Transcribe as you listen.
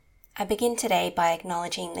I begin today by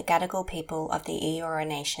acknowledging the Gadigal people of the Eora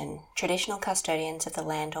Nation, traditional custodians of the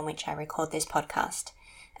land on which I record this podcast,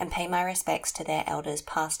 and pay my respects to their elders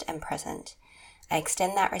past and present. I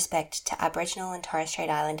extend that respect to Aboriginal and Torres Strait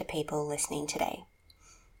Islander people listening today.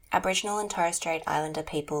 Aboriginal and Torres Strait Islander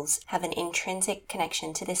peoples have an intrinsic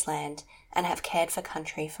connection to this land and have cared for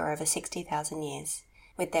country for over 60,000 years,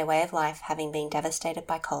 with their way of life having been devastated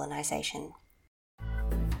by colonisation.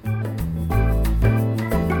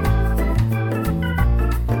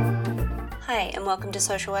 Hi, and welcome to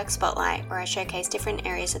Social Work Spotlight, where I showcase different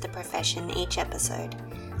areas of the profession each episode.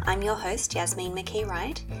 I'm your host, Yasmin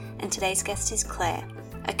McKee-Wright, and today's guest is Claire,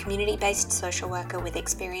 a community-based social worker with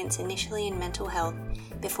experience initially in mental health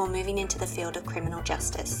before moving into the field of criminal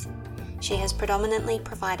justice. She has predominantly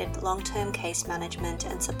provided long-term case management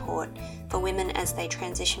and support for women as they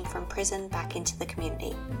transition from prison back into the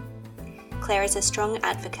community. Claire is a strong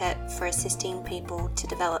advocate for assisting people to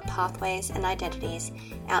develop pathways and identities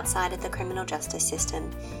outside of the criminal justice system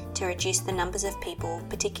to reduce the numbers of people,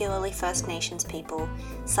 particularly First Nations people,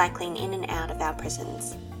 cycling in and out of our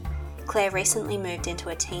prisons. Claire recently moved into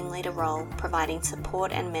a team leader role, providing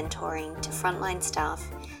support and mentoring to frontline staff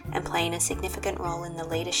and playing a significant role in the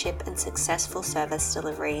leadership and successful service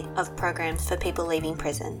delivery of programs for people leaving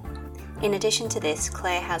prison. In addition to this,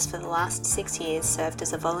 Claire has for the last 6 years served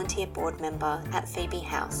as a volunteer board member at Phoebe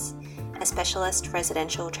House, a specialist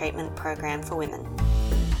residential treatment program for women.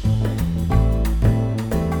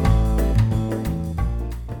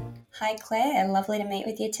 Hi Claire, lovely to meet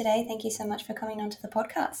with you today. Thank you so much for coming onto the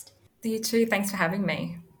podcast. You too, thanks for having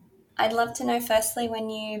me. I'd love to know firstly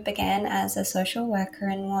when you began as a social worker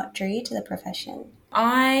and what drew you to the profession.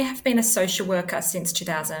 I have been a social worker since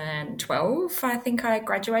 2012. I think I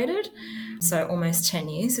graduated, so almost 10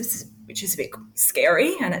 years, which is a bit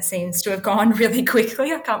scary, and it seems to have gone really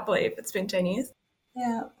quickly. I can't believe it's been 10 years.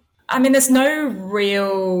 Yeah. I mean, there's no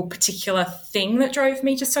real particular thing that drove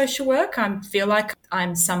me to social work. I feel like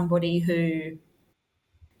I'm somebody who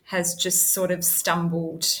has just sort of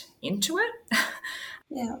stumbled into it.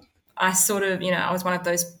 Yeah. I was one of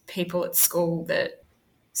those people at school that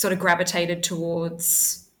sort of gravitated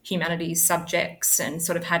towards humanities subjects and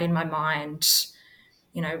sort of had in my mind,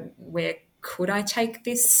 where could I take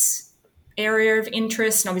this area of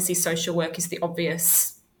interest? And obviously social work is the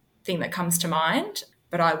obvious thing that comes to mind.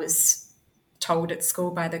 But I was told at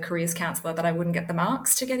school by the careers counsellor that I wouldn't get the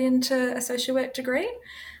marks to get into a social work degree,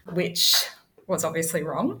 which was obviously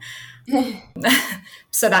wrong.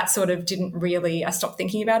 So that sort of I stopped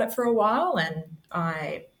thinking about it for a while, and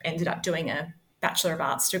I ended up doing a Bachelor of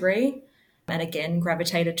Arts degree and again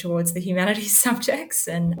gravitated towards the humanities subjects,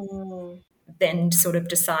 and then sort of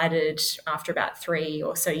decided after about 3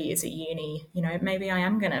 or so years at uni, maybe I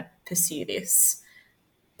am going to pursue this.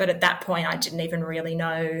 But at that point I didn't even really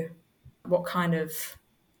know what kind of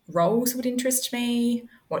roles would interest me,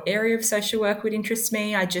 what area of social work would interest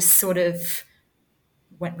me. I just sort of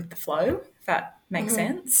went with the flow, if that makes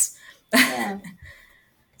sense. Yeah.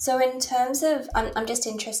 So in terms of, I'm just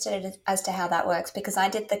interested as to how that works, because I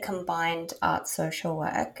did the combined arts social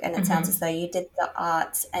work, and it sounds as though you did the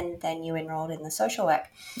arts and then you enrolled in the social work.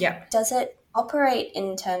 Yeah. Does it operate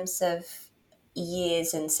in terms of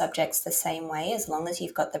years and subjects the same way? As long as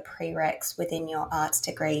you've got the prereqs within your arts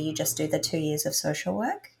degree, you just do the 2 years of social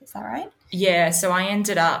work? Is that right? Yeah, so I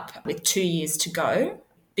ended up with 2 years to go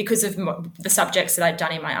because of the subjects that I'd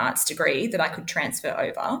done in my arts degree that I could transfer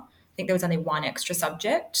over. I think there was only one extra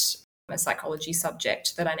subject, a psychology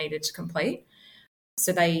subject that I needed to complete.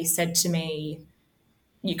 So they said to me,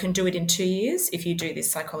 you can do it in 2 years if you do this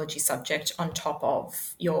psychology subject on top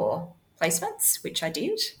of your placements, which I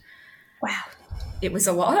did. Wow. It was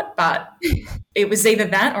a lot, but it was either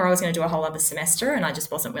that or I was going to do a whole other semester, and I just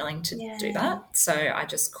wasn't willing to do that. So I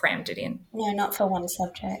just crammed it in. No, not for one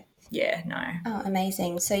subject. Yeah, no. Oh,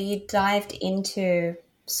 amazing. So you dived into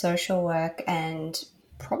social work and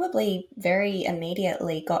probably very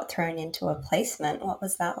immediately got thrown into a placement. What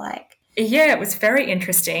was that like? Yeah, it was very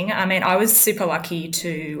interesting. I mean, I was super lucky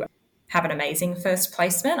to have an amazing first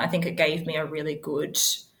placement. I think it gave me a really good,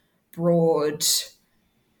 broad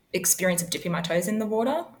experience of dipping my toes in the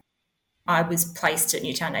water. I was placed at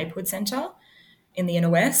Newtown Neighbourhood Centre in the inner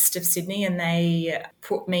west of Sydney, and they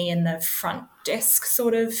put me in the front desk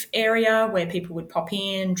sort of area where people would pop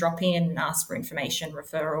in, drop in and ask for information,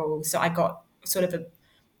 referrals. So I got sort of a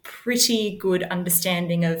pretty good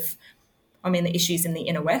understanding of, the issues in the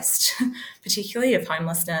inner west, particularly of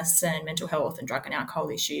homelessness and mental health and drug and alcohol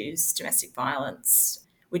issues, domestic violence,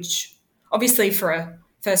 which obviously for a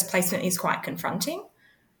first placement is quite confronting.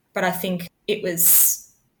 But I think it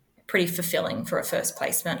was pretty fulfilling for a first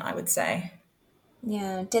placement, I would say.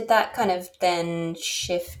 Yeah. Did that kind of then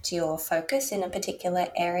shift your focus in a particular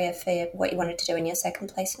area for what you wanted to do in your second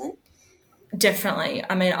placement? Definitely.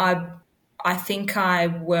 I mean, I think I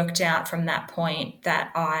worked out from that point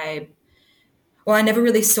that I never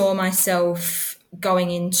really saw myself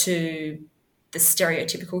going into the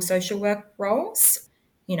stereotypical social work roles.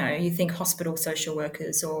 You know, you think hospital social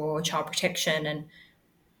workers or child protection, and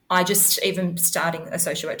I just, even starting a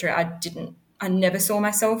social work career, I never saw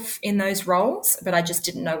myself in those roles, but I just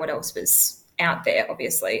didn't know what else was out there,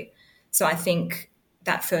 obviously. So I think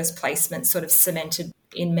that first placement sort of cemented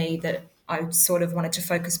in me that I sort of wanted to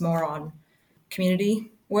focus more on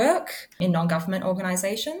community work in non-government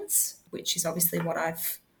organisations, which is obviously what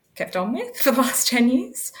I've kept on with for the last 10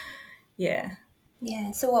 years. Yeah.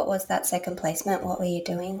 Yeah. So what was that second placement? What were you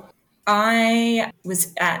doing? I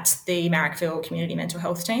was at the Marrickville Community Mental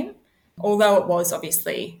Health Team, although it was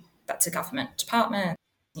obviously, that's a government department,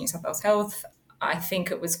 New South Wales Health. I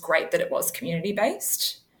think it was great that it was community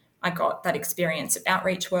based. I got that experience of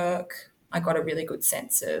outreach work. I got a really good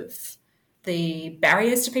sense of the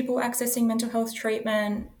barriers to people accessing mental health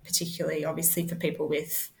treatment, particularly obviously for people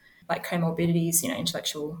with like comorbidities, you know,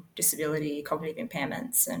 intellectual disability, cognitive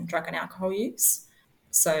impairments, and drug and alcohol use.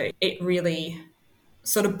 So it really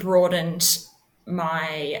sort of broadened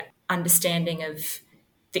my understanding of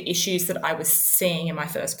the issues that I was seeing in my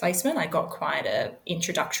first placement. I got quite a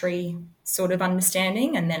introductory sort of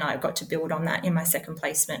understanding, and then I got to build on that in my second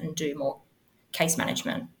placement and do more case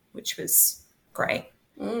management, which was great.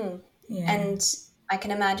 Mm. Yeah. And I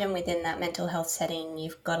can imagine within that mental health setting,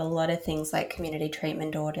 you've got a lot of things like community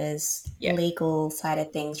treatment orders, Yeah. legal side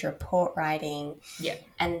of things, report writing. Yeah.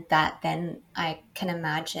 And that then I can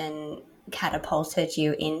imagine catapulted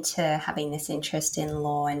you into having this interest in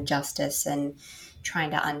law and justice and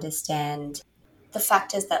trying to understand the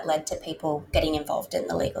factors that led to people getting involved in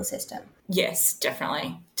the legal system. Yes,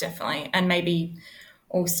 definitely. Definitely. And maybe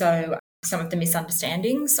also some of the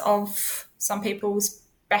misunderstandings of some people's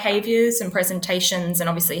behaviours and presentations, and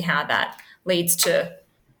obviously how that leads to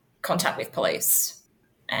contact with police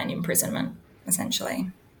and imprisonment, essentially.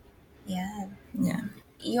 Yeah. Yeah.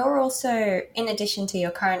 You're also, in addition to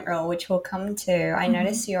your current role, which we'll come to, I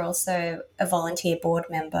notice you're also a volunteer board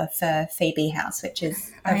member for Phoebe House, which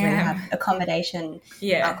is a rehab accommodation,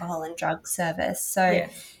 alcohol and drug service. So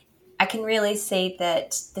I can really see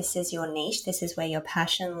that this is your niche. This is where your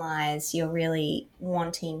passion lies. You're really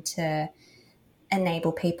wanting to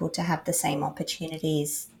enable people to have the same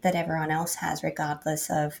opportunities that everyone else has, regardless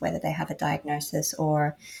of whether they have a diagnosis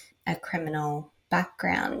or a criminal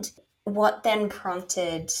background. What then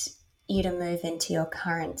prompted you to move into your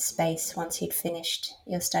current space once you'd finished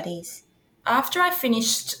your studies? After I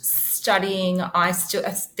finished studying, I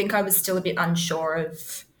think I was still a bit unsure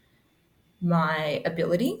of my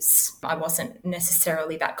abilities. I wasn't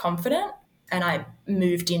necessarily that confident, and I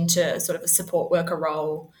moved into sort of a support worker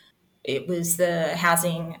role. It was the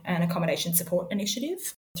Housing and Accommodation Support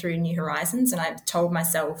Initiative through New Horizons, and I told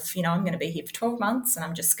myself, you know, I'm going to be here for 12 months and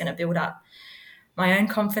I'm just going to build up my own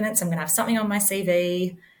confidence. I'm going to have something on my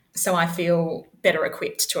CV so I feel better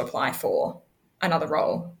equipped to apply for another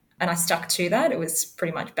role. And I stuck to that. It was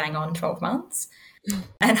pretty much bang on 12 months.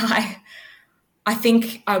 And I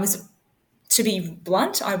think I was, to be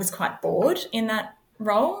blunt, I was quite bored in that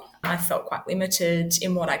role. I felt quite limited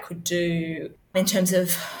in what I could do in terms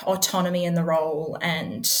of autonomy in the role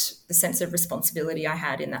and the sense of responsibility I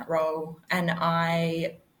had in that role. And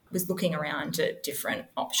I was looking around at different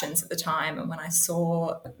options at the time. And when I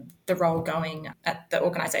saw the role going at the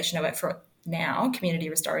organisation I work for now, Community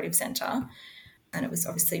Restorative Centre, and it was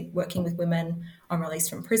obviously working with women on release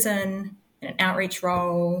from prison in an outreach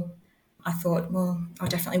role, I thought, well, I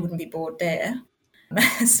definitely wouldn't be bored there.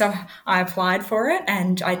 So I applied for it,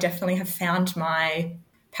 and I definitely have found my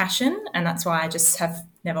passion, and that's why I just have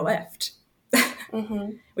never left,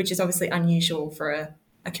 which is obviously unusual for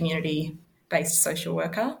a community-based social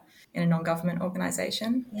worker in a non-government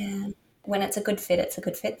organisation. Yeah. When it's a good fit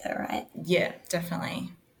though, right? Yeah,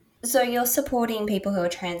 definitely. So you're supporting people who are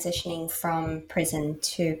transitioning from prison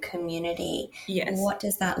to community. Yes. What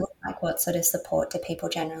does that look like? What sort of support do people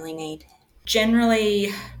generally need? Generally,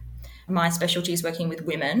 my specialty is working with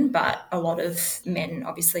women, but a lot of men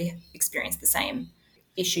obviously experience the same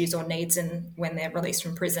issues or needs when they're released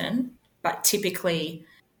from prison. But typically,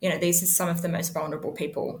 you know, these are some of the most vulnerable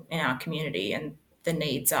people in our community, and the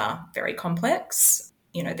needs are very complex.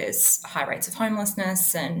 You know, there's high rates of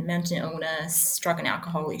homelessness and mental illness, drug and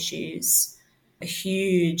alcohol issues, a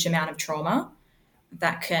huge amount of trauma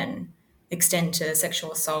that can extend to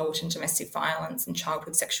sexual assault and domestic violence and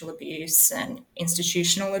childhood sexual abuse, and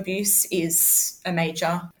institutional abuse is a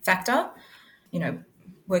major factor. you know,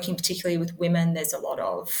 working particularly with women, there's a lot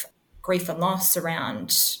of grief and loss around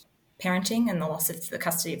parenting and the loss of the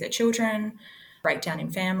custody of their children, breakdown in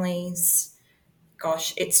families.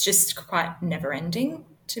 Gosh, it's just quite never ending,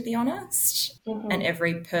 to be honest. And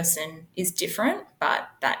every person is different, but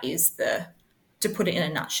that is to put it in a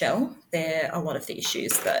nutshell, they're a lot of the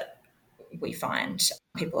issues that we find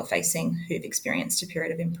people are facing who've experienced a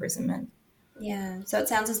period of imprisonment. Yeah, so it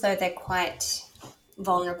sounds as though they're quite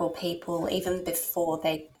vulnerable people even before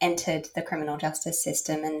they entered the criminal justice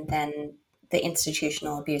system, and then the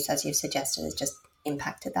institutional abuse, as you've suggested, has just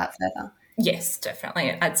impacted that further. Yes, definitely.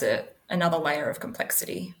 It adds another layer of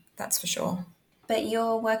complexity, that's for sure. But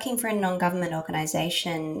you're working for a non-government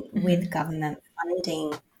organisation with government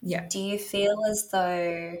funding. Yeah. Do you feel as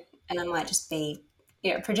though, and I might just be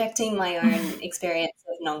projecting my own experience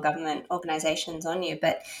of non-government organisations on you,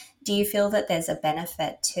 but do you feel that there's a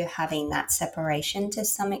benefit to having that separation to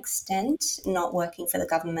some extent, not working for the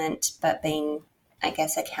government but being, I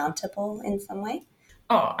guess, accountable in some way?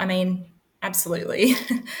 Oh, I mean, absolutely.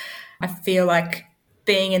 I feel like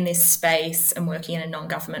being in this space and working in a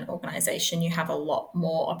non-government organisation, you have a lot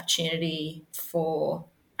more opportunity for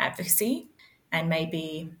advocacy and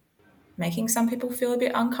maybe making some people feel a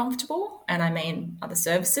bit uncomfortable. And I mean other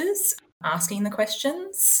services, asking the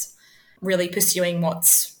questions, really pursuing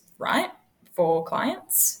what's right for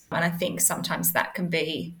clients. And I think sometimes that can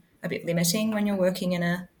be a bit limiting when you're working in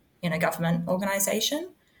a government organisation.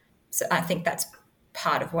 So I think that's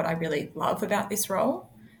part of what I really love about this role,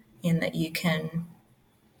 in that you can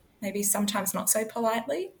maybe sometimes not so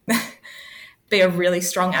politely be a really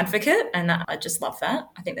strong advocate, and I just love that.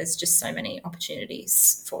 I think there's just so many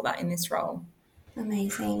opportunities for that in this role.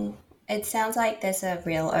 Amazing. It sounds like there's a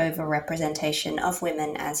real overrepresentation of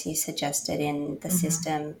women, as you suggested, in the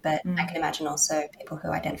system, but I can imagine also people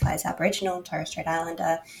who identify as Aboriginal, Torres Strait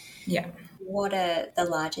Islander. Yeah. What are the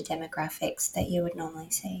larger demographics that you would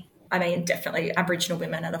normally see? I mean, definitely Aboriginal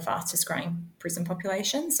women are the fastest growing prison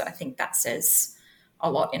population, so I think that says a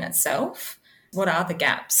lot in itself. What are the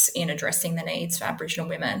gaps in addressing the needs for Aboriginal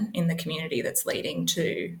women in the community that's leading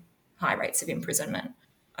to high rates of imprisonment?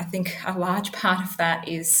 I think a large part of that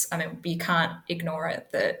is, I mean, you can't ignore it,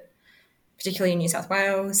 that particularly in New South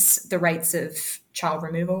Wales, the rates of child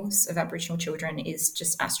removals of Aboriginal children is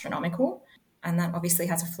just astronomical. And that obviously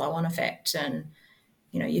has a flow-on effect. And,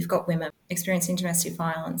 you've got women experiencing domestic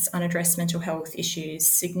violence, unaddressed mental health issues,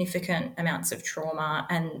 significant amounts of trauma,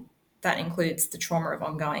 and that includes the trauma of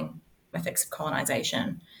ongoing effects of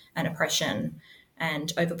colonisation and oppression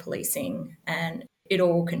and over-policing. And it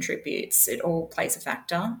all contributes, it all plays a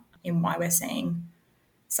factor in why we're seeing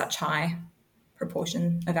such high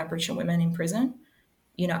proportion of Aboriginal women in prison.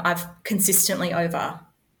 I've consistently over,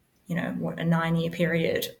 a 9-year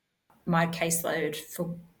period, my caseload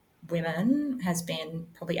for women has been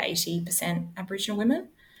probably 80% Aboriginal women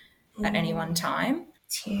at any one time.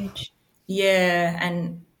 It's huge. Yeah,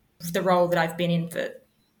 and the role that I've been in for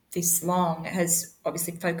this long has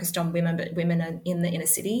obviously focused on women, but women are in the inner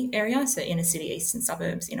city area, so inner city eastern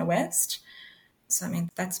suburbs, inner west. So, I mean,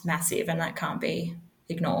 that's massive and that can't be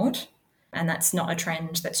ignored. And that's not a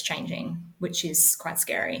trend that's changing, which is quite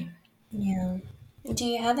scary. Yeah. Do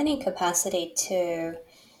you have any capacity to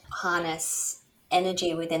harness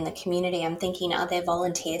energy within the community? I'm thinking, are there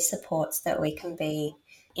volunteer supports that we can be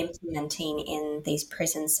implementing in these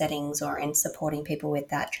prison settings or in supporting people with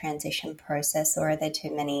that transition process, or are there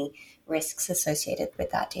too many risks associated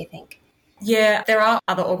with that, do you think? Yeah, there are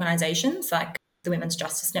other organisations, like the Women's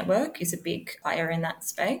Justice Network is a big player in that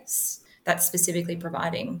space, that's specifically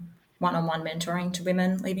providing one-on-one mentoring to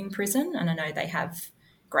women leaving prison, and I know they have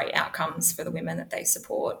great outcomes for the women that they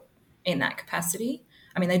support in that capacity.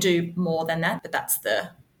 I mean, they do more than that, but that's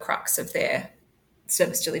the crux of their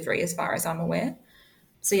service delivery as far as I'm aware.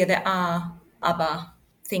 So, yeah, there are other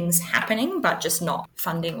things happening, but just not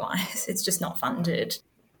funding-wise. It's just not funded.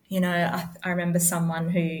 I remember someone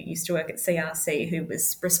who used to work at CRC who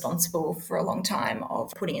was responsible for a long time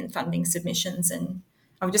of putting in funding submissions, and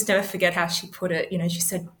I would just never forget how she put it. She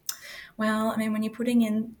said, well, I mean, when you're putting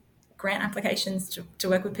in grant applications to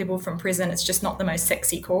work with people from prison, it's just not the most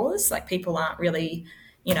sexy cause. Like, people aren't really,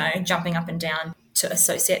 jumping up and down to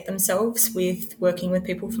associate themselves with working with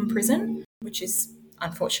people from prison, which is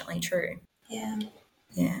unfortunately true. Yeah.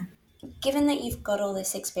 Yeah. Given that you've got all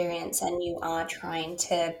this experience and you are trying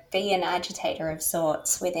to be an agitator of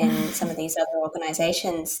sorts within some of these other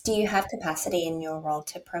organisations, do you have capacity in your role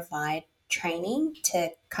to provide training to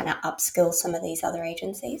kind of upskill some of these other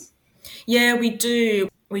agencies? Yeah, we do.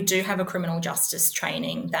 We do have a criminal justice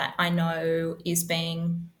training that I know is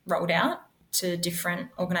being rolled out to different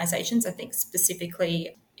organisations. I think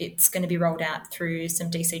specifically it's going to be rolled out through some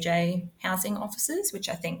DCJ housing offices, which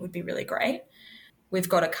I think would be really great. We've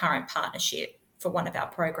got a current partnership for one of our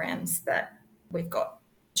programs that we've got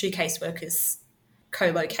 2 caseworkers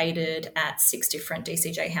co-located at 6 different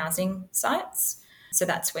DCJ housing sites. So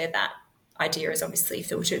that's where that idea is obviously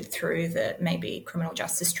filtered through, that maybe criminal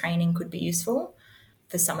justice training could be useful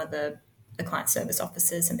for some of the client service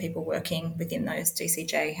officers and people working within those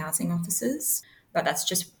DCJ housing offices. But that's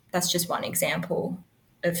just one example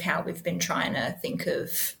of how we've been trying to think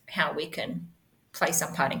of how we can play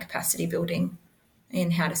some part in capacity building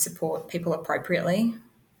in how to support people appropriately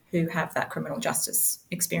who have that criminal justice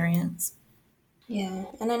experience. Yeah,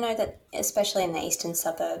 and I know that especially in the eastern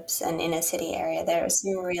suburbs and inner city area, there are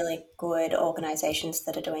some really good organisations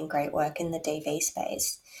that are doing great work in the DV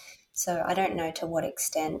space. So I don't know to what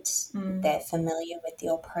extent they're familiar with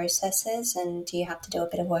your processes, and do you have to do a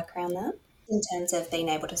bit of work around that in terms of being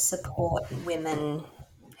able to support women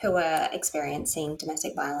who are experiencing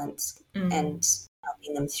domestic violence and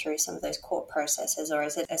helping them through some of those court processes, or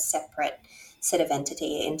is it a separate set of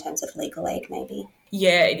entity in terms of legal aid maybe?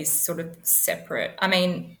 Yeah, it is sort of separate. I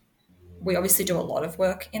mean, we obviously do a lot of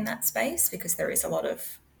work in that space because there is a lot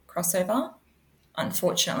of crossover.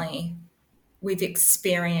 Unfortunately, we've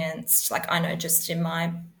experienced, like I know just in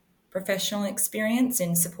my professional experience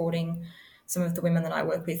in supporting some of the women that I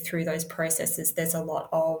work with through those processes, there's a lot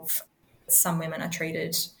of some women are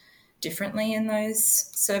treated differently in those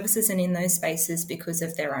services and in those spaces because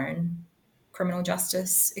of their own criminal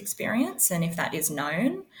justice experience. And if that is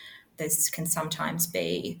known, there can sometimes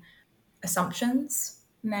be assumptions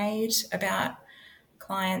made about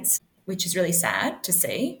clients, which is really sad to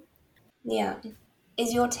see. Yeah.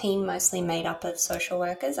 Is your team mostly made up of social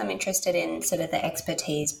workers? I'm interested in sort of the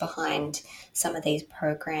expertise behind some of these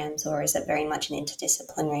programs, or is it very much an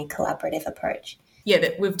interdisciplinary collaborative approach? Yeah,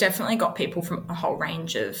 we've definitely got people from a whole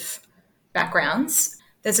range of backgrounds.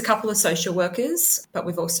 There's a couple of social workers, but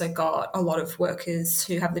we've also got a lot of workers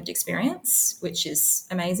who have lived experience, which is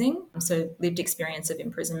amazing. So lived experience of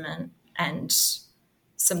imprisonment and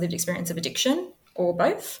some lived experience of addiction, or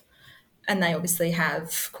both. And they obviously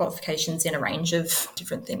have qualifications in a range of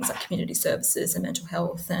different things like community services and mental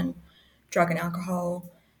health and drug and alcohol.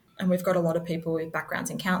 And we've got a lot of people with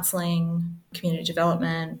backgrounds in counselling, community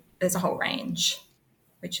development. There's a whole range,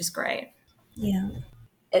 which is great. Yeah.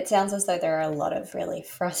 It sounds as though there are a lot of really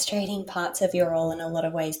frustrating parts of your role and a lot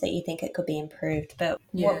of ways that you think it could be improved. But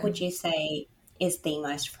what would you say is the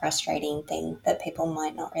most frustrating thing that people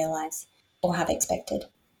might not realise or have expected?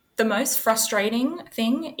 The most frustrating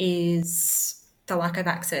thing is the lack of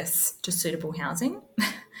access to suitable housing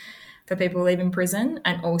for people leaving prison,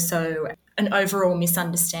 and also an overall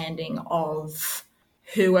misunderstanding of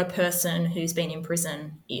who a person who's been in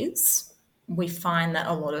prison is. We find that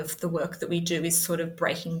a lot of the work that we do is sort of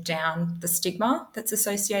breaking down the stigma that's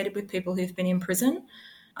associated with people who've been in prison.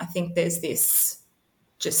 I think there's this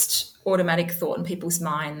just automatic thought in people's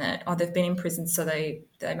mind that, oh, they've been in prison, so they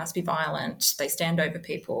must be violent, they stand over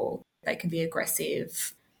people, they can be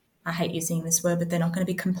aggressive. I hate using this word, but they're not going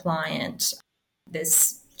to be compliant.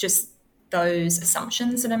 There's just those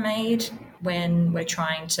assumptions that are made when we're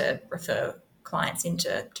trying to refer clients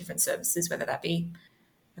into different services, whether that be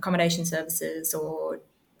accommodation services or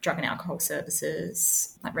drug and alcohol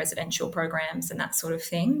services, like residential programs and that sort of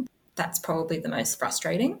thing. That's probably the most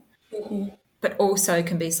frustrating. Mm-hmm. But also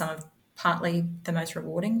can be some of partly the most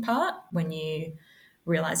rewarding part when you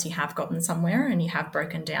realise you have gotten somewhere and you have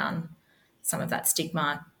broken down some of that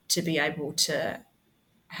stigma to be able to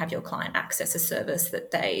have your client access a service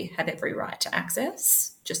that they have every right to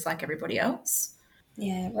access, just like everybody else.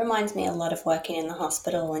 Yeah, it reminds me a lot of working in the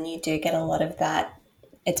hospital, and you do get a lot of that.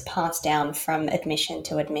 It's passed down from admission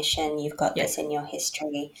to admission. You've got this in your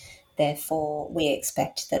history. Therefore, we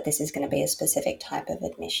expect that this is going to be a specific type of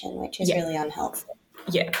admission, which is really unhelpful.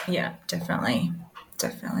 Yeah, definitely.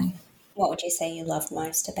 What would you say you love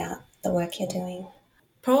most about the work you're doing?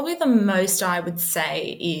 Probably the most I would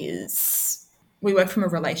say is we work from a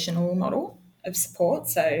relational model of support.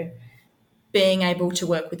 So being able to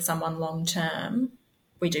work with someone long term,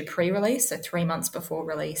 we do pre-release, so 3 months before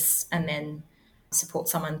release, and then support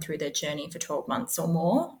someone through their journey for 12 months or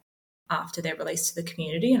more after they're released to the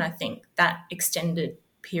community. And I think that extended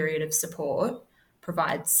period of support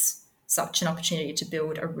provides such an opportunity to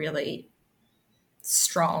build a really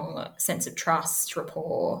strong sense of trust,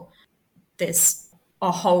 rapport. There's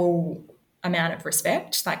a whole amount of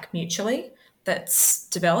respect, like mutually, that's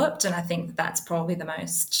developed. And I think that's probably the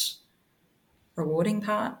most rewarding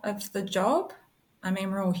part of the job. I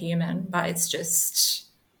mean, we're all human, but it's just,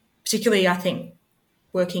 particularly I think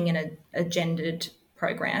working in a gendered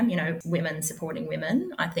program, you know, women supporting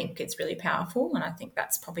women, I think it's really powerful. And I think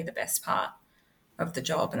that's probably the best part of the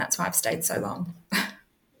job. And that's why I've stayed so long.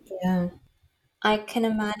 Yeah. I can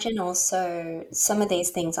imagine also some of these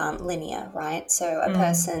things aren't linear, right? So a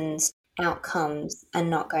person's outcomes are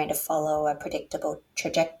not going to follow a predictable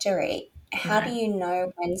trajectory. How do No. you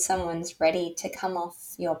know when someone's ready to come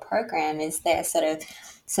off your program? Is there sort of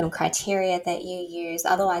some criteria that you use?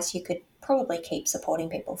 Otherwise, you could probably keep supporting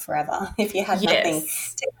people forever if you had nothing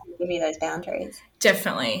Yes, to give you those boundaries.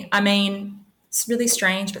 definitely. I mean, it's really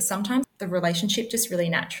strange, but sometimes the relationship just really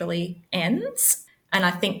naturally ends. And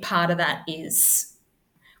I think part of that is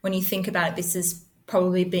when you think about it, this has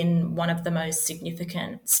probably been one of the most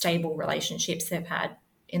significant, stable relationships they've had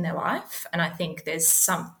in their life. And I think there's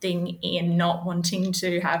something in not wanting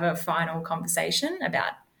to have a final conversation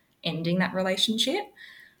about ending that relationship.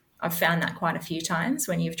 I've found that quite a few times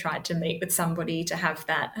when you've tried to meet with somebody to have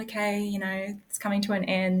that, okay, you know, it's coming to an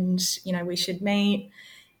end, you know, we should meet,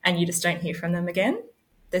 and you just don't hear from them again.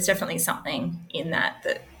 There's definitely something in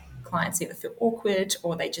that clients either feel awkward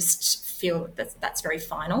or they just feel that that's very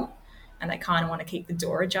final and they kind of want to keep the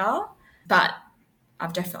door ajar. But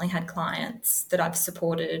I've definitely had clients that I've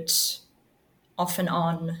supported off and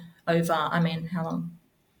on over, I mean, how long?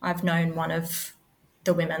 I've known one of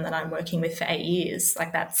the women that I'm working with for 8 years.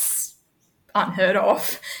 Like that's unheard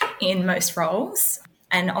of in most roles.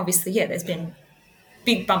 And obviously, yeah, there's been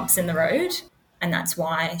big bumps in the road. And that's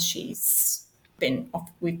why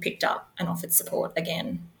we've picked up and offered support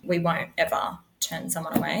again. We won't ever turn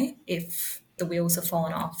someone away. If the wheels have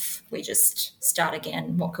fallen off, we just start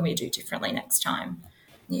again. What can we do differently next time?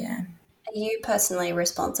 Yeah. Are you personally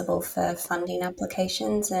responsible for funding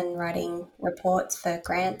applications and writing reports for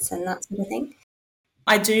grants and that sort of thing?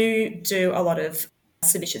 I do a lot of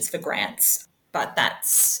submissions for grants, but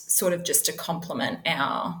that's sort of just to complement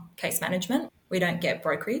our case management. We don't get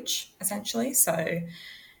brokerage essentially. So,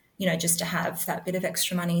 you know, just to have that bit of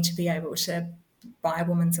extra money to be able to buy a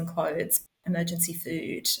woman some clothes, emergency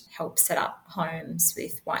food, help set up homes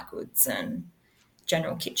with white goods and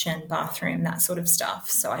general kitchen, bathroom, that sort of stuff.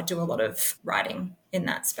 So I do a lot of writing in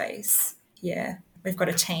that space. Yeah. We've got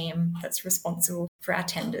a team that's responsible for our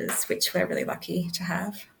tenders, which we're really lucky to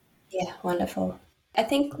have. Yeah, wonderful. I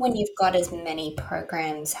think when you've got as many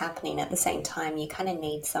programs happening at the same time, you kind of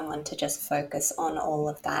need someone to just focus on all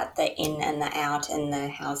of that, the in and the out and the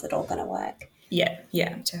how's it all going to work. Yeah,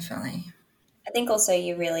 definitely. I think also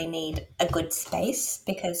you really need a good space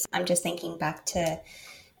because I'm just thinking back to,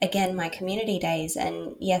 again, my community days.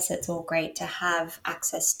 And yes, it's all great to have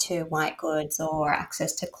access to white goods or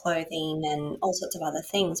access to clothing and all sorts of other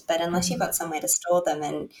things. But unless you've got somewhere to store them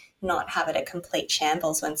and not have it a complete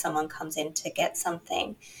shambles when someone comes in to get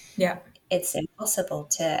something, Yeah. it's impossible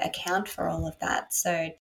to account for all of that. So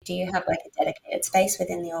do you have like a dedicated space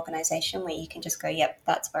within the organization where you can just go, yep,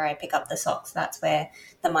 that's where I pick up the socks, that's where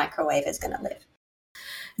the microwave is going to live?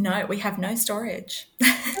 No, we have no storage.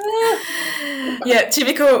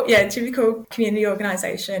 Typical community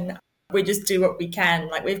organisation. We just do what we can.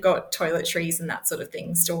 Like we've got toiletries and that sort of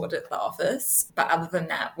thing stored at the office. But other than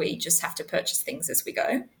that, we just have to purchase things as we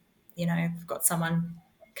go. You know, if we've got someone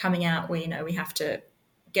coming out, we know we have to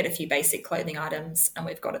get a few basic clothing items and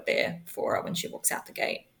we've got it there for her when she walks out the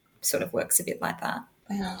gate. Sort of works a bit like that.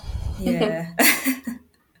 Wow. Yeah.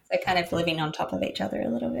 So kind of living on top of each other a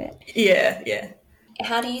little bit. Yeah.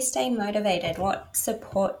 How do you stay motivated? What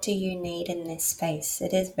support do you need in this space?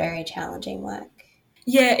 It is very challenging work.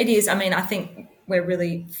 Yeah, it is. I mean, I think we're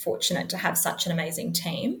really fortunate to have such an amazing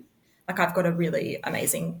team. Like I've got a really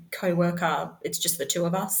amazing co-worker. It's just the two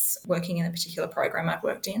of us working in a particular program I've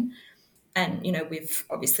worked in. And, you know, we've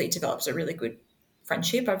obviously developed a really good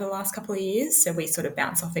friendship over the last couple of years. So we sort of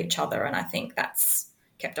bounce off each other. And I think that's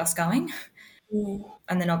kept us going. Mm.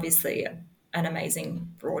 And then obviously an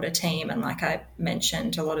amazing broader team. And like I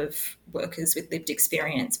mentioned, a lot of workers with lived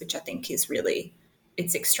experience, which I think is really,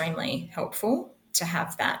 it's extremely helpful to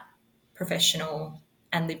have that professional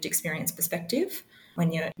and lived experience perspective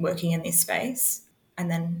when you're working in this space.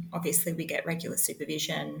 And then obviously we get regular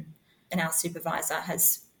supervision, and our supervisor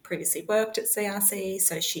has previously worked at CRC,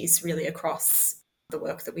 so she's really across the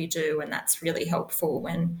work that we do, and that's really helpful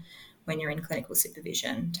when you're in clinical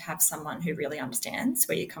supervision to have someone who really understands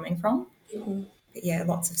where you're coming from. Mm-hmm. But yeah,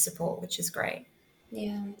 lots of support, which is great.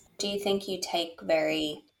 Yeah. Do you think you take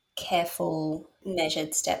very careful,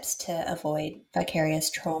 measured steps to avoid vicarious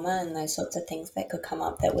trauma and those sorts of things that could come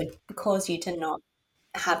up that would cause you to not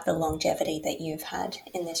have the longevity that you've had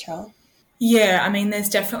in this role? Yeah, I mean, there's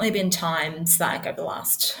definitely been times like over the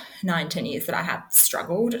last 9-10 years that I have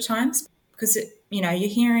struggled at times because, you're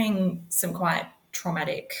hearing some quite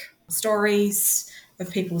traumatic stories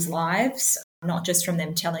of people's lives, not just from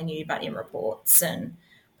them telling you, but in reports and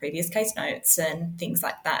previous case notes and things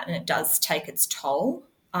like that. And it does take its toll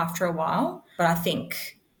after a while. But I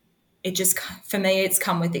think it just, for me, it's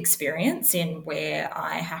come with experience in where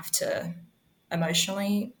I have to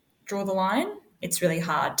emotionally draw the line. It's really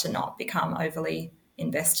hard to not become overly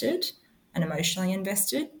invested and emotionally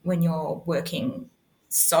invested when you're working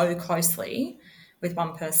so closely with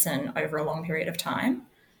one person over a long period of time.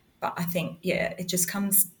 But I think, yeah, it just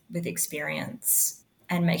comes with experience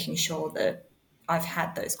and making sure that I've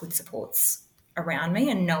had those good supports around me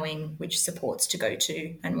and knowing which supports to go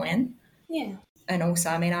to and when. Yeah. And also,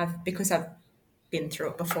 I mean, because I've been through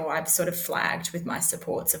it before, I've sort of flagged with my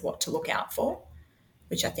supports of what to look out for,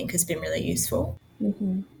 which I think has been really useful.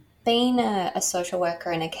 Mm-hmm. Being a social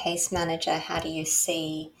worker and a case manager, how do you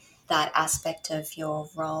see that aspect of your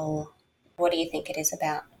role? What do you think it is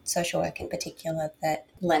about social work in particular that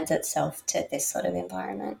lends itself to this sort of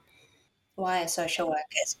environment? Why are social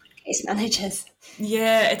workers good case managers?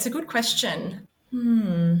 Yeah, it's a good question.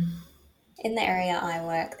 In the area I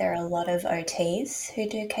work, there are a lot of OTs who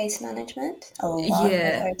do case management, a lot of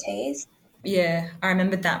Yeah, OTs. yeah. I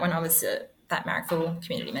remembered that when I was at that Marrickville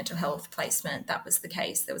Community Mental Health placement, that was the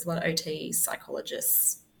case. There was a lot of OTs,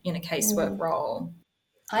 psychologists in a casework role.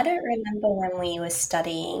 I don't remember when we were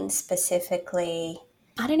studying specifically.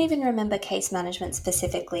 I don't even remember case management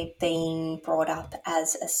specifically being brought up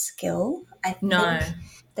as a skill. I No, think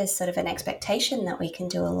there's sort of an expectation that we can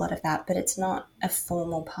do a lot of that, but it's not a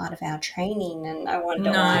formal part of our training. And I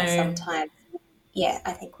wonder why no. sometimes,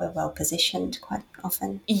 I think we're well positioned quite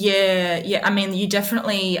often. Yeah. I mean, you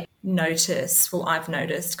definitely notice, well, I've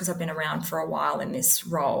noticed because I've been around for a while in this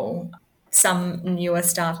role, some newer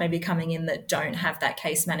staff maybe coming in that don't have that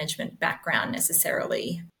case management background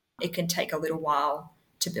necessarily. It can take a little while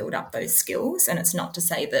to build up those skills. And it's not to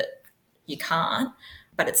say that you can't,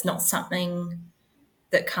 but it's not something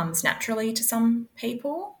that comes naturally to some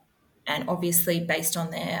people. And obviously, based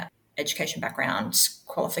on their education background,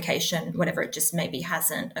 qualification, whatever, it just maybe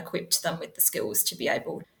hasn't equipped them with the skills to be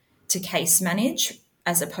able to case manage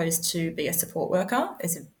as opposed to be a support worker.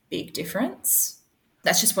 There's a big difference.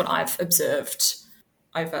 That's just what I've observed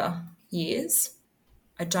over years.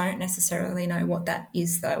 I don't necessarily know what that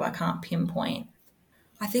is, though. I can't pinpoint.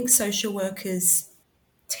 I think social workers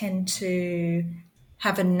tend to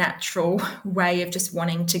have a natural way of just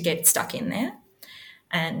wanting to get stuck in there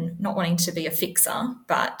and not wanting to be a fixer,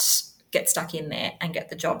 but get stuck in there and get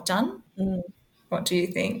the job done. What do you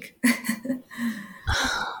think?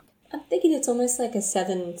 I'm thinking it's almost like a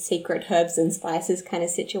 7 secret herbs and spices kind of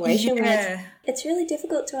situation where it's really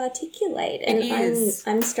difficult to articulate. And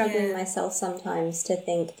I'm struggling myself sometimes to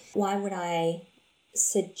think, why would I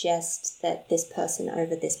suggest that this person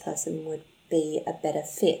over this person would be a better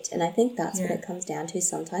fit? And I think that's what it comes down to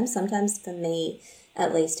sometimes. Sometimes for me,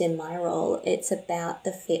 at least in my role, it's about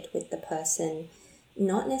the fit with the person,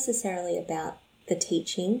 not necessarily about the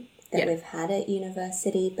teaching that we've had at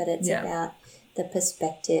university, but it's about the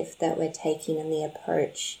perspective that we're taking and the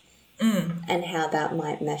approach and how that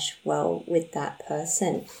might mesh well with that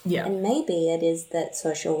person. Yeah. And maybe it is that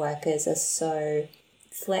social workers are so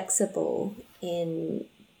flexible in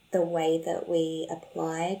the way that we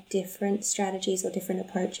apply different strategies or different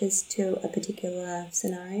approaches to a particular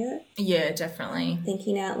scenario. Yeah, definitely.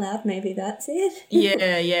 Thinking out loud, maybe that's it.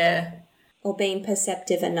 Yeah. Or being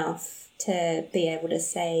perceptive enough to be able to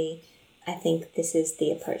say, I think this is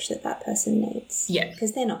the approach that that person needs. Yeah.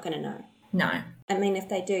 Because they're not going to know. No. I mean, if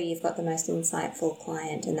they do, you've got the most insightful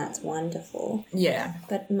client and that's wonderful. Yeah.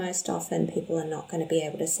 But most often people are not going to be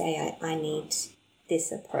able to say, I need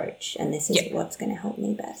this approach and this is what's going to help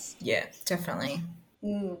me best. Yeah, definitely.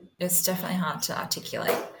 It's definitely hard to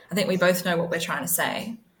articulate. I think we both know what we're trying to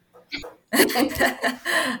say.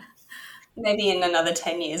 Maybe in another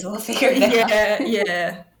 10 years we'll figure it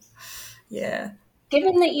out. Yeah.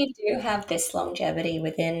 Given that you do have this longevity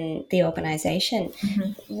within the organisation,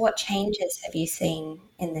 what changes have you seen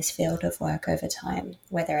in this field of work over time,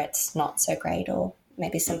 whether it's not so great or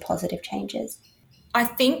maybe some positive changes? I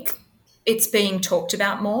think it's being talked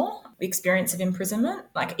about more, the experience of imprisonment,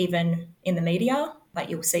 like even in the media, like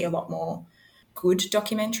you'll see a lot more good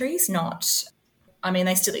documentaries,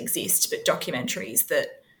 they still exist, but documentaries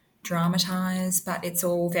that dramatise, but it's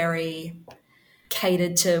all very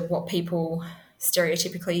catered to what people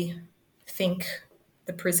stereotypically think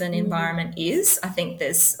the prison environment is. I think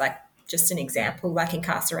there's just an example, like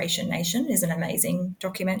Incarceration Nation is an amazing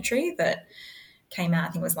documentary that came out,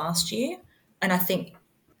 I think it was last year. And I think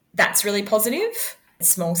that's really positive. It's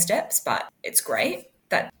small steps, but it's great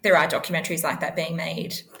that there are documentaries like that being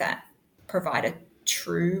made that provide a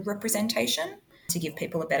true representation. to give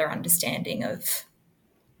people a better understanding of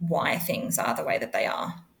why things are the way that they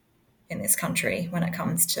are in this country when it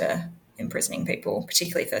comes to imprisoning people,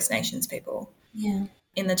 particularly First Nations people. Yeah.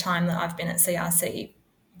 In the time that I've been at CRC,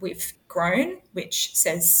 we've grown, which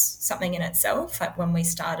says something in itself. Like when we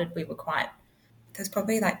started, there's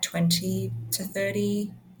probably like 20 to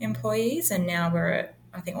 30 employees, and now we're at,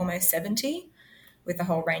 I think, almost 70 with a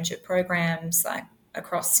whole range of programs like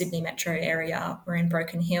across Sydney metro area. We're in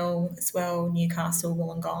Broken Hill as well, Newcastle,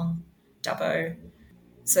 Wollongong, Dubbo.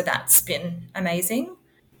 So that's been amazing.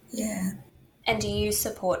 Yeah. And do you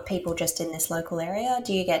support people just in this local area?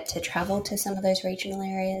 Do you get to travel to some of those regional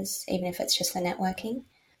areas, even if it's just for networking?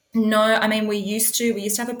 No, I mean, we used to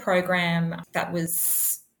have a program that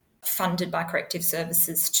was funded by Corrective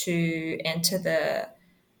Services to enter the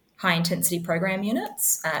high intensity program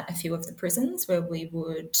units at a few of the prisons, where we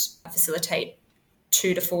would facilitate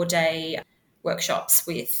 2 to 4 day workshops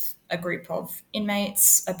with a group of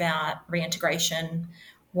inmates about reintegration,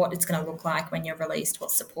 what it's going to look like when you're released,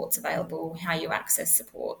 what support's available, how you access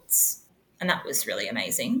supports. And that was really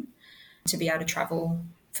amazing to be able to travel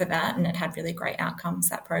for that. And it had really great outcomes,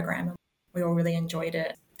 that program. We all really enjoyed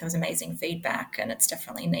it. There was amazing feedback, and it's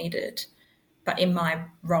definitely needed. But in my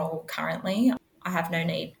role currently, I have no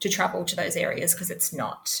need to travel to those areas because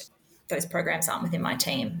those programs aren't within my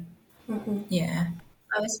team. Mm-hmm. Yeah.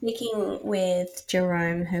 I was speaking with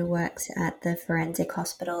Jerome, who works at the Forensic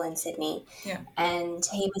Hospital in Sydney, and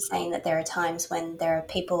he was saying that there are times when there are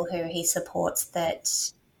people who he supports that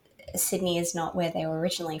Sydney is not where they were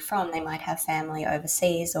originally from. They might have family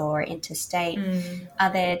overseas or interstate.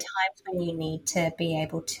 Are there times when you need to be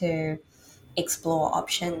able to explore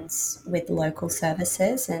options with local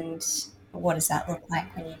services, and what does that look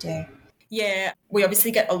like when you do? Yeah, we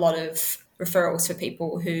obviously get a lot of referrals for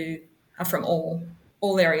people who are from all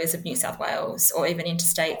areas of New South Wales, or even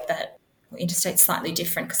interstate. Interstate's slightly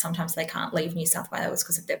different because sometimes they can't leave New South Wales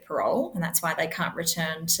because of their parole, and that's why they can't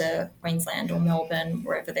return to Queensland or Melbourne,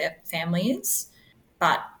 wherever their family is.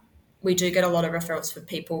 But we do get a lot of referrals for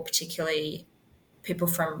people, particularly people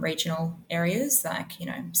from regional areas, like,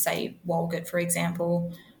 say Walgett, for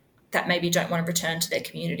example, that maybe don't want to return to their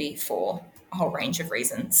community for a whole range of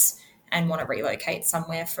reasons and want to relocate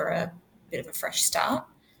somewhere for a bit of a fresh start.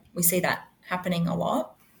 We see that happening a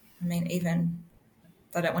lot. I mean, even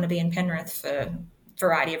they don't want to be in Penrith for a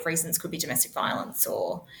variety of reasons, could be domestic violence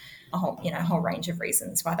or a whole range of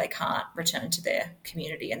reasons why they can't return to their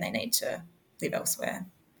community and they need to live elsewhere.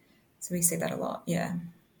 So we see that a lot, yeah.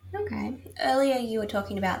 Okay. Earlier you were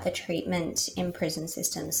talking about the treatment in prison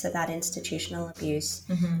systems, so that institutional abuse.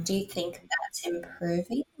 Mm-hmm. Do you think that's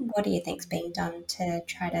improving? What do you think's being done to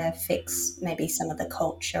try to fix maybe some of the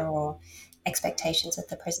culture or expectations of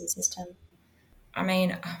the prison system? I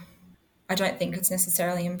mean, I don't think it's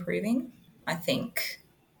necessarily improving. I think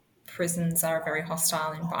prisons are a very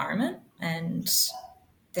hostile environment, and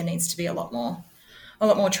there needs to be a lot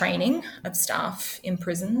more training of staff in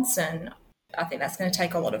prisons, and I think that's going to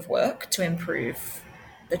take a lot of work to improve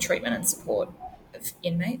the treatment and support of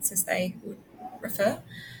inmates, as they would refer.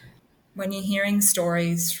 When you're hearing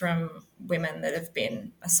stories from women that have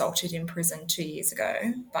been assaulted in prison 2 years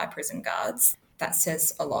ago by prison guards, that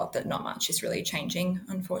says a lot that not much is really changing,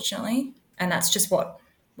 unfortunately. And that's just what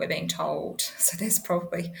we're being told. So there's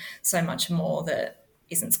probably so much more that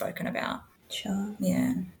isn't spoken about. Sure.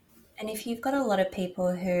 Yeah. And if you've got a lot of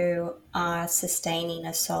people who are sustaining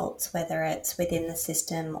assaults, whether it's within the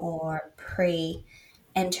system or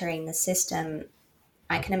pre-entering the system,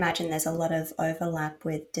 I can imagine there's a lot of overlap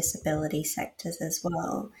with disability sectors as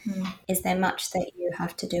well. Is there much that you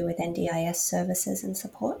have to do with NDIS services and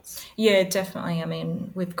supports? Yeah, definitely. I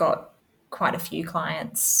mean, we've got quite a few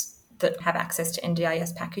clients that have access to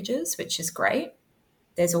NDIS packages, which is great.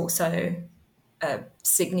 There's also a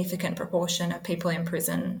significant proportion of people in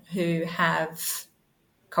prison who have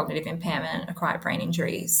cognitive impairment, acquired brain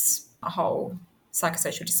injuries. A whole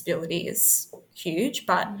psychosocial disability is huge,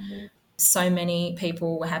 but so many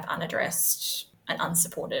people have unaddressed and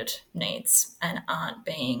unsupported needs and aren't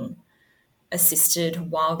being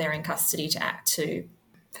assisted while they're in custody to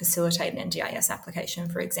facilitate an NDIS application,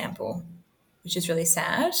 for example, which is really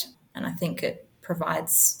sad. And I think it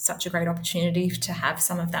provides such a great opportunity to have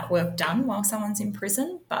some of that work done while someone's in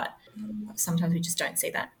prison, but sometimes we just don't see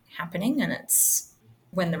that happening. And it's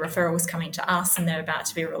when the referral is coming to us and they're about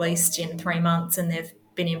to be released in 3 months and they've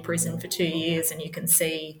been in prison for 2 years, and you can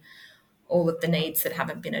see all of the needs that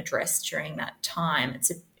haven't been addressed during that time.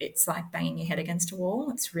 It's like banging your head against a wall.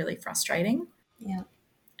 It's really frustrating. Yeah.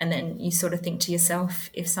 And then you sort of think to yourself,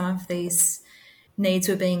 if some of these needs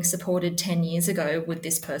were being supported 10 years ago, would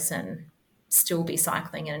this person still be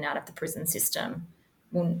cycling in and out of the prison system.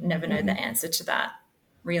 We'll never know the answer to that,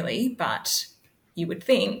 really, but you would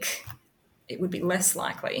think it would be less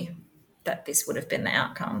likely that this would have been the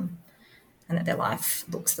outcome and that their life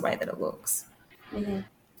looks the way that it looks.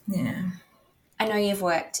 Yeah. I know you've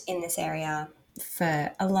worked in this area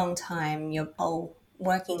for a long time, your whole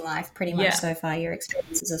working life pretty much so far. Your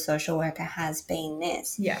experience as a social worker has been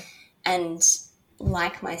this. Yeah. And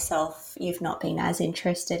like myself, you've not been as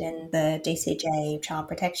interested in the DCJ child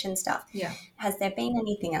protection stuff. Yeah. Has there been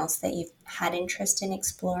anything else that you've had interest in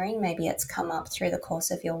exploring? Maybe it's come up through the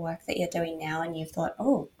course of your work that you're doing now and you've thought,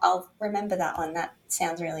 oh, I'll remember that one. That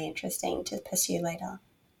sounds really interesting to pursue later.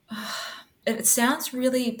 It sounds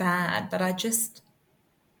really bad, but I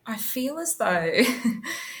feel as though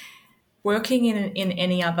working in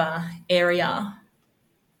any other area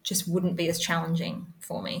just wouldn't be as challenging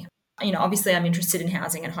for me. You know, obviously I'm interested in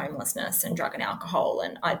housing and homelessness and drug and alcohol,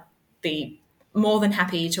 and I'd be more than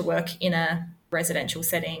happy to work in a residential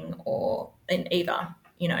setting or in either,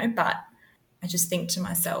 you know, but I just think to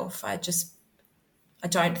myself, I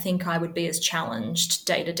don't think I would be as challenged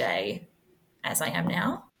day to day as I am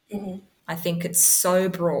now. I think it's so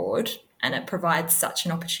broad and it provides such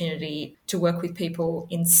an opportunity to work with people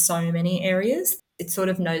in so many areas. It sort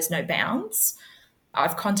of knows no bounds.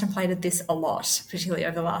 I've contemplated this a lot, particularly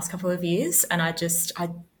over the last couple of years, and I just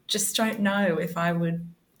don't know if I would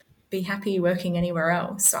be happy working anywhere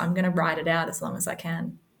else. So I'm going to ride it out as long as I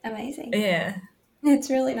can. Amazing. Yeah. It's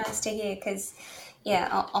really nice to hear because,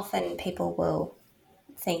 often people will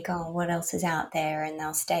think, oh, what else is out there? And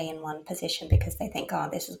they'll stay in one position because they think, oh,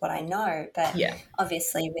 this is what I know. But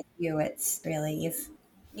obviously with you, it's really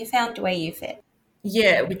you've found where you fit.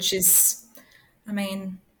 Yeah, which is, I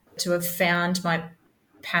mean, to have found my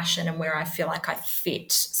passion and where I feel like I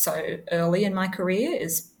fit so early in my career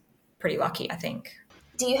is pretty lucky, I think.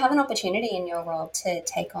 Do you have an opportunity in your role to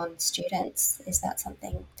take on students? Is that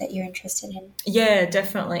something that you're interested in? Yeah,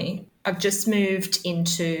 definitely. I've just moved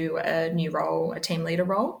into a new role, a team leader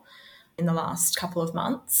role, in the last couple of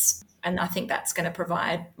months. And I think that's going to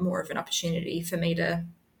provide more of an opportunity for me to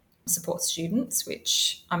support students,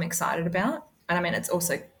 which I'm excited about. And I mean, it's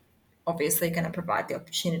also obviously going to provide the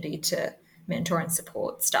opportunity to mentor and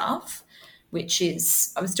support staff, which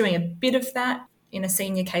is, I was doing a bit of that in a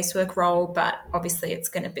senior casework role, but obviously it's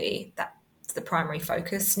going to be that's the primary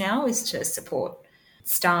focus now, is to support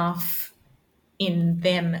staff in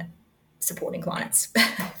them supporting clients,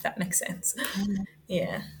 if that makes sense.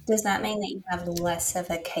 Yeah. Does that mean that you have less of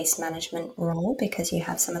a case management role because you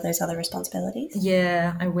have some of those other responsibilities?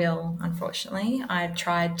 Yeah, I will, unfortunately. I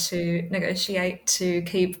tried to negotiate to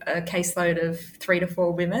keep a caseload of 3 to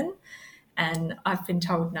 4 women, and I've been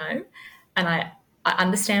told no. And I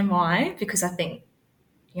understand why, because I think,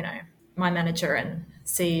 you know, my manager and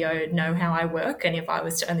CEO know how I work, and if I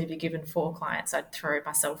was to only be given 4 clients, I'd throw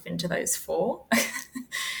myself into those 4.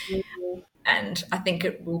 And I think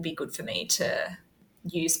it will be good for me to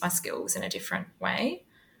use my skills in a different way.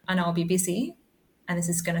 I know I'll be busy, and this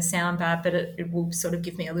is going to sound bad, but it will sort of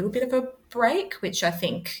give me a little bit of a break, which I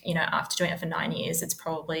think, you know, after doing it for 9 years, it's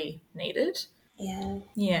probably needed.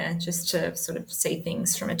 Yeah, just to sort of see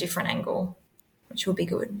things from a different angle, which will be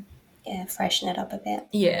good. Yeah, freshen it up a bit.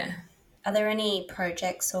 Yeah. Are there any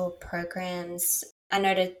projects or programs? I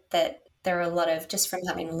noted that there are a lot of, just from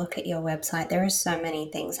having a look at your website, there are so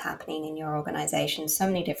many things happening in your organisation, so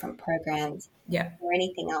many different programs. Yeah. Or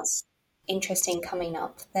anything else interesting coming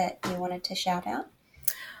up that you wanted to shout out?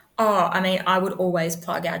 Oh, I mean, I would always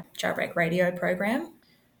plug our Jailbreak Radio program.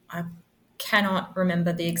 I cannot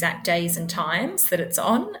remember the exact days and times that it's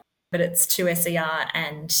on, but it's 2SER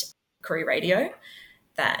and Koori Radio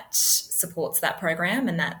that supports that program,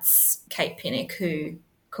 and that's Kate Pinnock who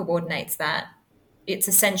coordinates that. It's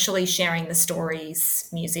essentially sharing the stories,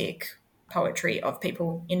 music, poetry of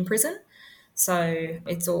people in prison. So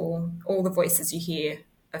it's all the voices you hear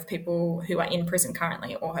of people who are in prison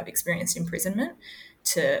currently or have experienced imprisonment,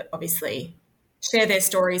 to obviously share their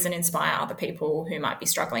stories and inspire other people who might be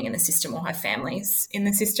struggling in the system or have families in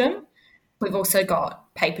the system. We've also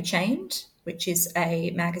got Paper Chained, which is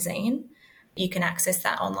a magazine. You can access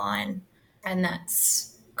that online, and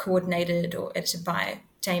that's coordinated or edited by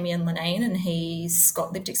Damien Linane, and he's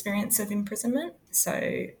got lived experience of imprisonment.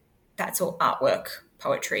 So that's all artwork,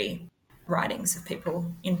 poetry, writings of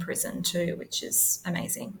people in prison too, which is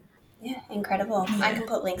amazing. Yeah, incredible. Yeah. I can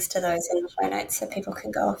put links to those in the show notes so people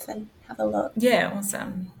can go off and have a look. Yeah,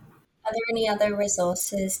 awesome. Are there any other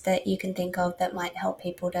resources that you can think of that might help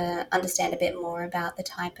people to understand a bit more about the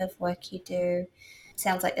type of work you do?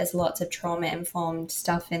 Sounds like there's lots of trauma-informed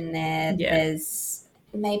stuff in there. Yeah. There's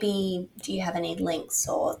maybe do you have any links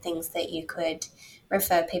or things that you could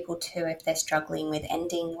refer people to if they're struggling with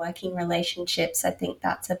ending working relationships? I think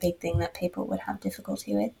that's a big thing that people would have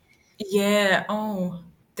difficulty with. Yeah. Oh,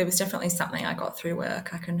 there was definitely something I got through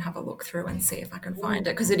work. I can have a look through and see if I can find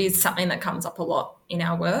it, because it is something that comes up a lot in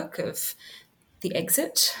our work of the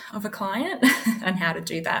exit of a client and how to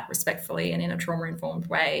do that respectfully and in a trauma informed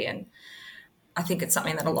way. And I think it's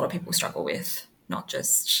something that a lot of people struggle with, not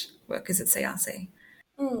just workers at CRC.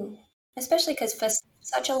 Mm. Especially because for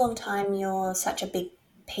such a long time, you're such a big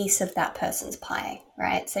piece of that person's pie,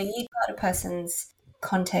 right? So you've got a person's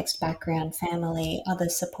context, background, family, other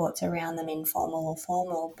supports around them, informal or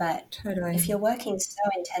formal. But if Totally. you're working so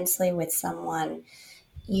intensely with someone,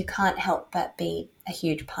 you can't help but be a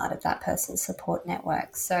huge part of that person's support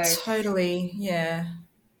network. So, Totally. Yeah.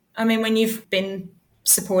 I mean, when you've been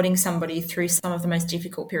supporting somebody through some of the most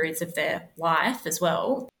difficult periods of their life as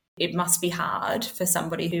well, it must be hard for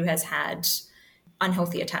somebody who has had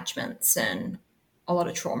unhealthy attachments and a lot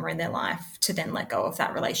of trauma in their life to then let go of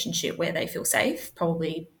that relationship where they feel safe,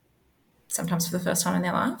 probably sometimes for the first time in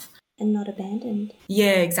their life. and not abandoned.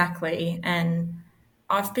 Yeah, exactly. And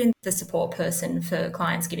I've been the support person for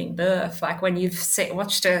clients giving birth. Like when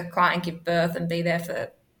watched a client give birth and be there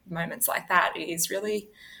for moments like that, it is really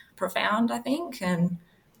profound, I think. And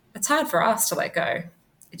it's hard for us to let go.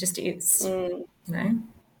 It just is, Mm. you know?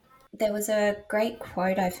 There was a great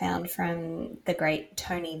quote I found from the great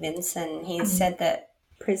Tony Vinson. He said that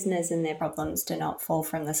prisoners and their problems do not fall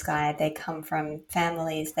from the sky. They come from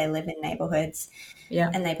families, they live in neighborhoods,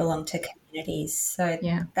 Yeah. and they belong to communities. So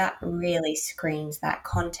Yeah. that really screams that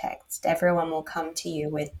context. Everyone will come to you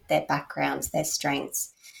with their backgrounds, their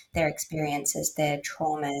strengths, their experiences, their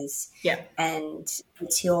traumas, Yeah. and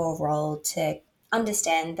it's your role to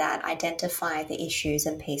understand that, identify the issues,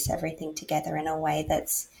 and piece everything together in a way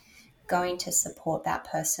that's going to support that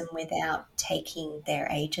person without taking their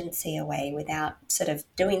agency away, without sort of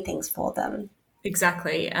doing things for them.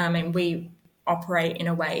 Exactly. I mean, we operate in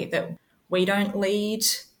a way that we don't lead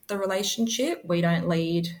the relationship. We don't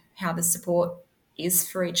lead how the support is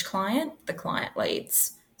for each client. The client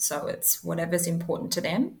leads. So it's whatever's important to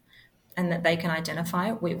them and that they can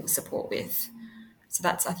identify, we will support with. So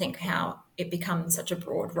that's, I think, how it becomes such a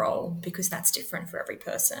broad role, because that's different for every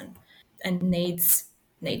person and needs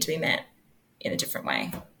need to be met in a different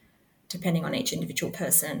way, depending on each individual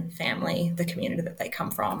person, family, the community that they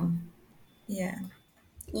come from. Yeah.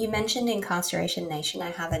 You mentioned Incarceration Nation.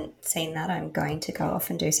 I haven't seen that. I'm going to go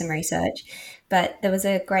off and do some research. But there was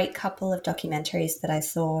a great couple of documentaries that I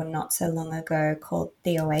saw not so long ago called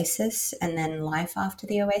The Oasis and then Life After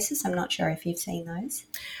the Oasis. I'm not sure if you've seen those.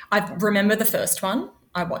 I remember the first one.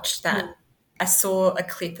 I watched that. Mm. I saw a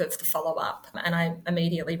clip of the follow up and I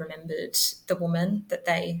immediately remembered the woman that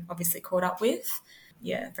they obviously caught up with.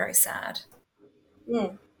 Yeah, very sad.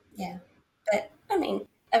 Mm. Yeah. But I mean,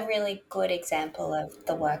 a really good example of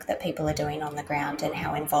the work that people are doing on the ground and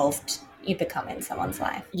how involved you become in someone's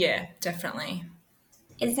life. Yeah, definitely.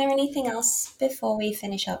 Is there anything else before we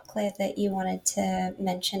finish up, Claire, that you wanted to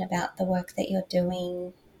mention about the work that you're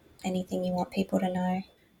doing? Anything you want people to know?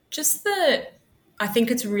 Just that I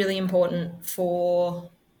think it's really important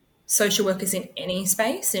for social workers in any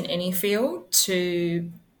space, in any field,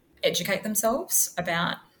 to educate themselves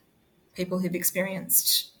about people who've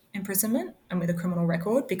experienced imprisonment and with a criminal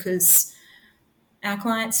record, because our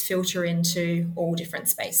clients filter into all different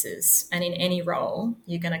spaces, and in any role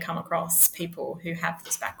you're going to come across people who have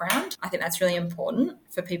this background. I think that's really important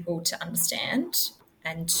for people to understand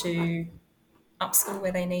and to upskill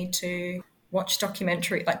where they need to, watch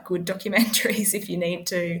documentary, like good documentaries if you need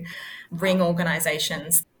to, ring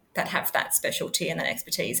organisations that have that specialty and that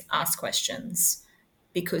expertise, ask questions,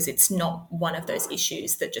 because it's not one of those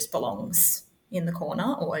issues that just belongs in the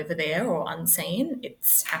corner or over there or unseen.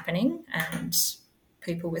 It's happening, and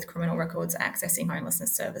people with criminal records are accessing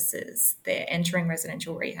homelessness services, they're entering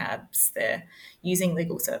residential rehabs, they're using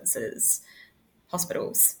legal services,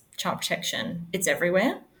 hospitals, child protection. It's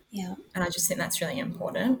everywhere. Yeah. And I just think that's really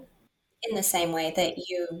important. In the same way that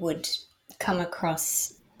you would come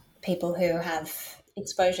across people who have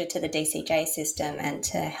exposure to the DCJ system and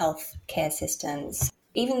to health care systems,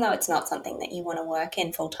 even though it's not something that you want to work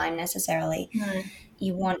in full time necessarily, No.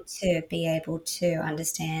 you want to be able to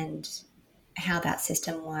understand how that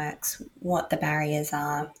system works, what the barriers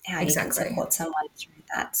are, how you can Exactly. support someone through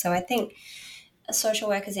that. So I think a social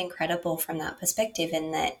work is incredible from that perspective,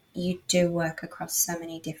 in that you do work across so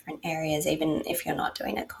many different areas, even if you're not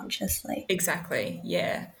doing it consciously. Exactly.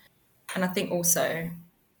 Yeah. And I think also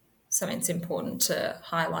something that's important to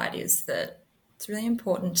highlight is that it's really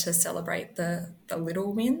important to celebrate the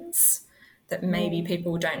little wins, that maybe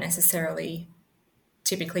people don't necessarily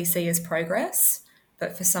typically see as progress,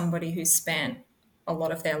 but for somebody who's spent a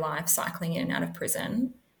lot of their life cycling in and out of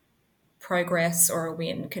prison, progress or a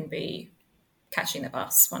win can be catching the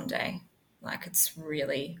bus one day. Like, it's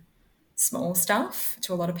really small stuff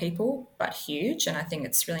to a lot of people, but huge. And I think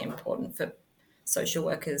it's really important for social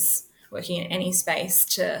workers working in any space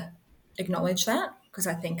to acknowledge that, because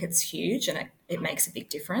I think it's huge and it makes a big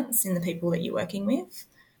difference in the people that you're working with,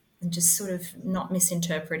 and just sort of not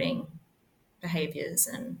misinterpreting behaviours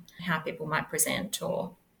and how people might present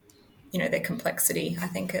or, their complexity. I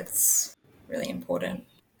think it's really important.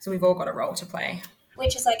 So we've all got a role to play.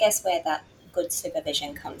 Which is, I guess, where that good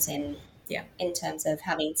supervision comes in. Yeah. In terms of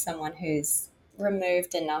having someone who's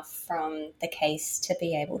removed enough from the case to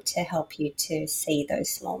be able to help you to see those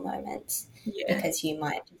small moments. Yeah. Because you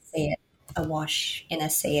might see it awash in a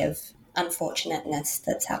sea of unfortunateness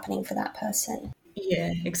that's happening for that person.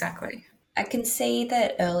 Yeah, exactly. I can see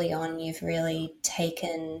that early on you've really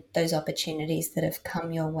taken those opportunities that have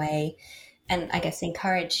come your way and I guess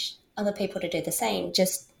encourage other people to do the same.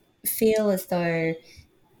 Just feel as though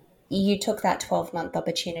you took that 12-month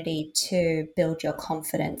opportunity to build your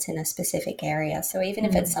confidence in a specific area. So even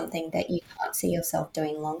if it's something that you can't see yourself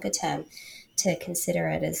doing longer term, to consider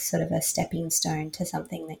it as sort of a stepping stone to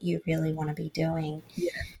something that you really want to be doing,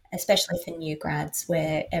 especially for new grads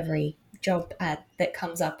where every job ad that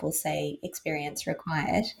comes up will say experience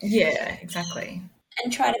required. Yeah, exactly.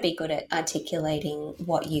 And try to be good at articulating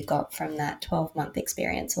what you got from that 12-month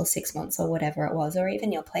experience or 6 months or whatever it was, or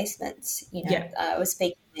even your placements. I was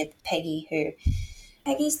speaking with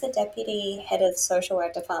Peggy's the deputy head of social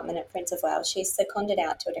work department at Prince of Wales. She's seconded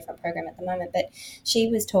out to a different program at the moment, but she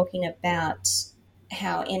was talking about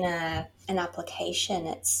how in an application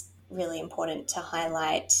it's really important to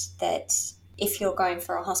highlight that if you're going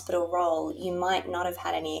for a hospital role, you might not have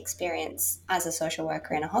had any experience as a social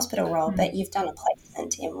worker in a hospital role, but you've done a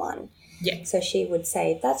placement in one. Yeah. So she would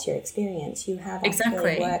say, that's your experience. You have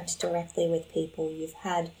actually worked directly with people. You've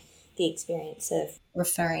had the experience of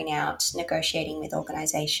referring out, negotiating with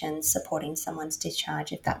organisations, supporting someone's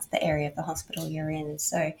discharge if that's the area of the hospital you're in.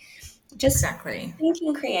 So just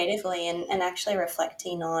thinking creatively and actually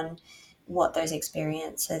reflecting on what those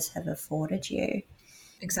experiences have afforded you.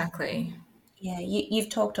 Exactly. Yeah, you've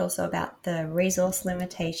talked also about the resource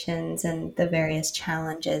limitations and the various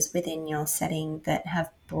challenges within your setting that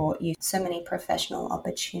have brought you so many professional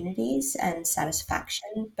opportunities and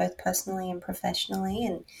satisfaction, both personally and professionally.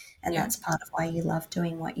 And that's part of why you love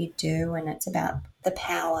doing what you do. And it's about the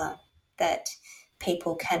power that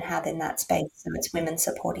people can have in that space. So it's women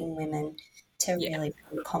supporting women to really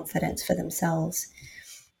build confidence for themselves.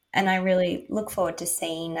 And I really look forward to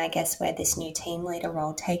seeing, I guess, where this new team leader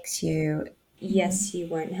role takes you. Yes, you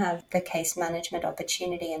won't have the case management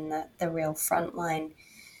opportunity and the real frontline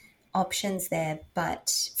options there,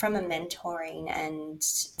 but from a mentoring and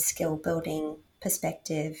skill building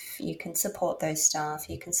perspective, you can support those staff,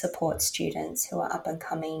 you can support students who are up and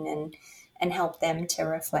coming and help them to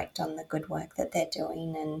reflect on the good work that they're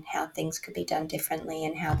doing and how things could be done differently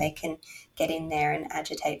and how they can get in there and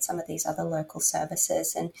agitate some of these other local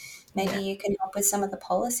services. And maybe you can help with some of the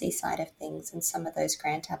policy side of things and some of those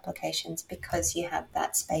grant applications because you have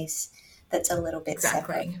that space that's a little bit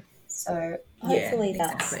separate. So hopefully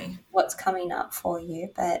that's what's coming up for you,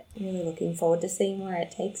 but really looking forward to seeing where it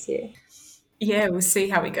takes you. Yeah, we'll see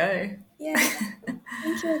how we go. Yeah.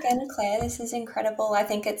 Thank you again, Claire. This is incredible. I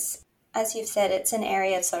think it's, as you've said, it's an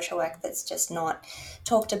area of social work that's just not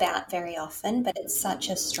talked about very often, but it's such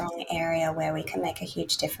a strong area where we can make a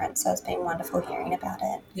huge difference. So it's been wonderful hearing about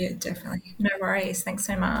it. Yeah, definitely. No worries. Thanks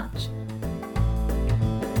so much.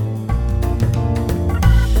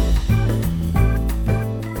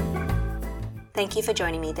 Thank you for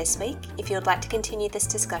joining me this week. If you would like to continue this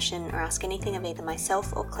discussion or ask anything of either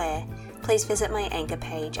myself or Claire, please visit my Anchor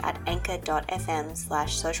page at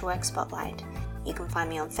anchor.fm/socialworkspotlight. You can find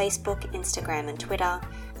me on Facebook, Instagram and Twitter,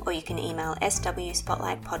 or you can email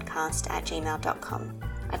swspotlightpodcast@gmail.com.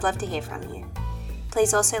 I'd love to hear from you.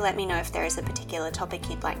 Please also let me know if there is a particular topic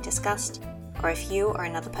you'd like discussed, or if you or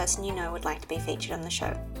another person you know would like to be featured on the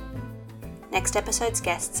show. Next episode's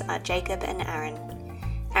guests are Jacob and Aaron.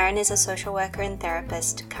 Aaron is a social worker and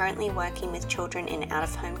therapist currently working with children in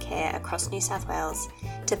out-of-home care across New South Wales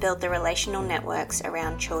to build the relational networks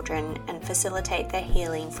around children and facilitate their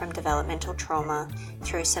healing from developmental trauma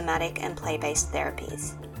through somatic and play-based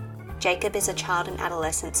therapies. Jacob is a child and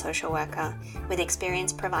adolescent social worker with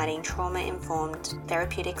experience providing trauma-informed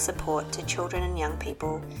therapeutic support to children and young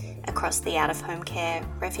people across the out-of-home care,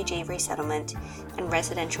 refugee resettlement, and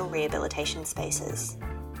residential rehabilitation spaces.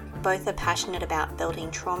 Both are passionate about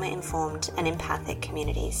building trauma-informed and empathic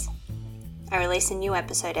communities. I release a new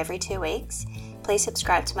episode every 2 weeks. Please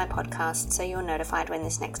subscribe to my podcast so you're notified when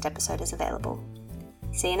this next episode is available.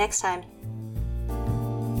 See you next time.